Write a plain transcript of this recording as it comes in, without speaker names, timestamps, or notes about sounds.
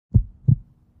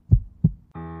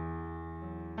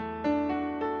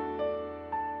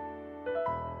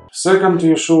Second,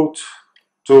 you should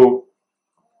to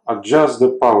adjust the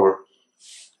power.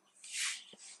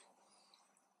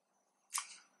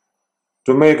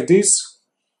 To make this,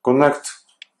 connect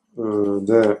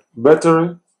the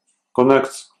battery,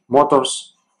 connect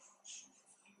motors,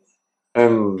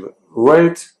 and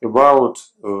wait about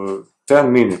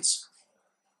 10 minutes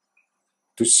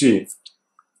to see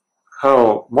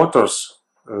how motors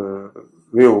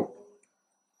will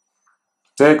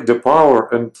take the power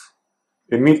and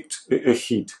emit a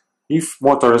heat. If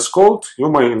motor is cold, you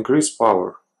may increase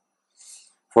power.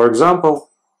 For example,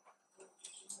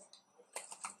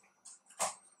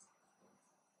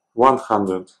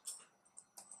 100.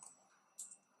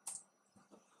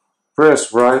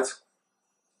 Press right,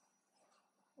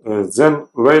 then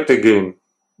wait again,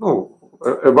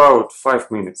 about 5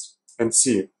 minutes, and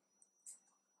see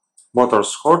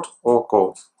motors hot or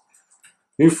cold.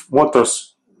 If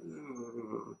motors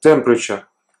temperature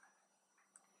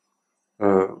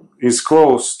is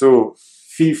close to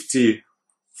 40-50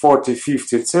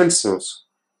 Celsius,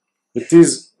 it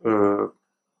is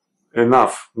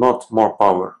enough, not more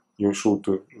power you should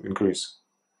to increase.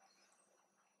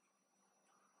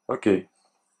 Okay.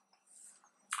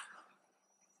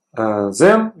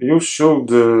 Then you should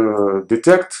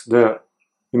detect the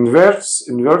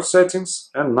invert settings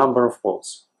and number of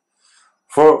poles.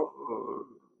 For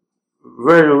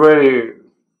very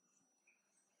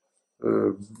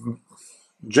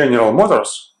general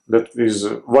motors that is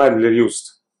widely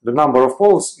used, the number of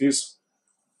poles is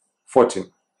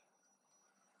 14.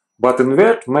 But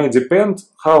invert may depend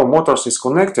how motors is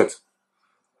connected.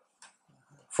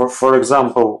 For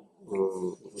example,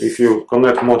 if you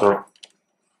connect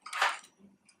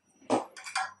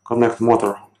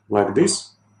motor like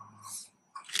this,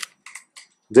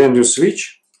 then you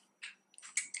switch,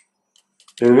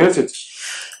 invert it.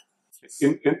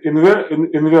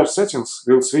 Invert settings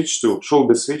will should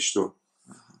be switched to.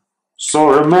 So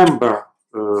remember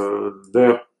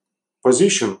the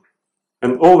position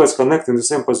and always connect in the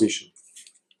same position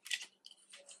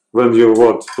when you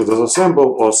want to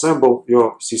disassemble or assemble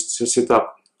your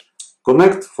setup.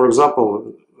 Connect, for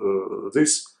example,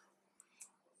 this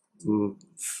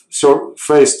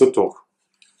face to top.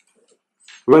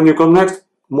 When you connect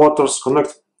motors,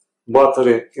 connect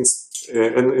battery,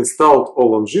 and installed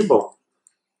all on Gimbal,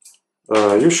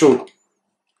 you should,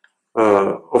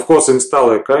 of course,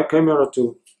 install a camera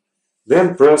too.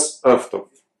 Then press auto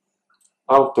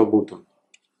button.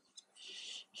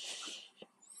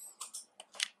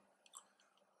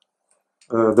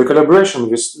 The calibration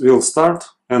will start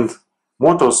and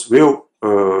motors will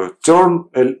turn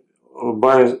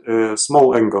by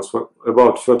small angles,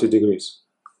 about 30 degrees.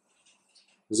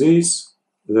 This,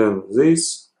 then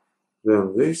this,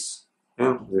 then this,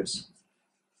 and this.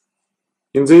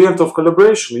 In the end of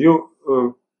calibration,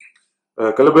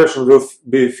 calibration will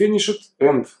be finished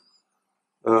and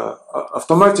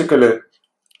automatically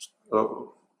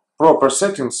proper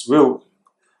settings will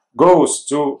go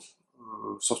to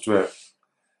software.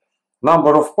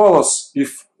 Number of poles,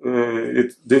 if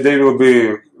they will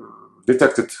be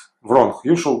detected wrong,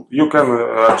 you can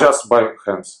adjust by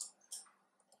hands.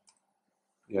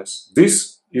 Yes,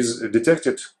 this is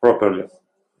detected properly,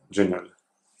 generally.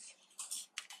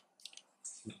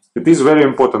 It is a very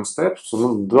important step,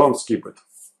 so don't skip it.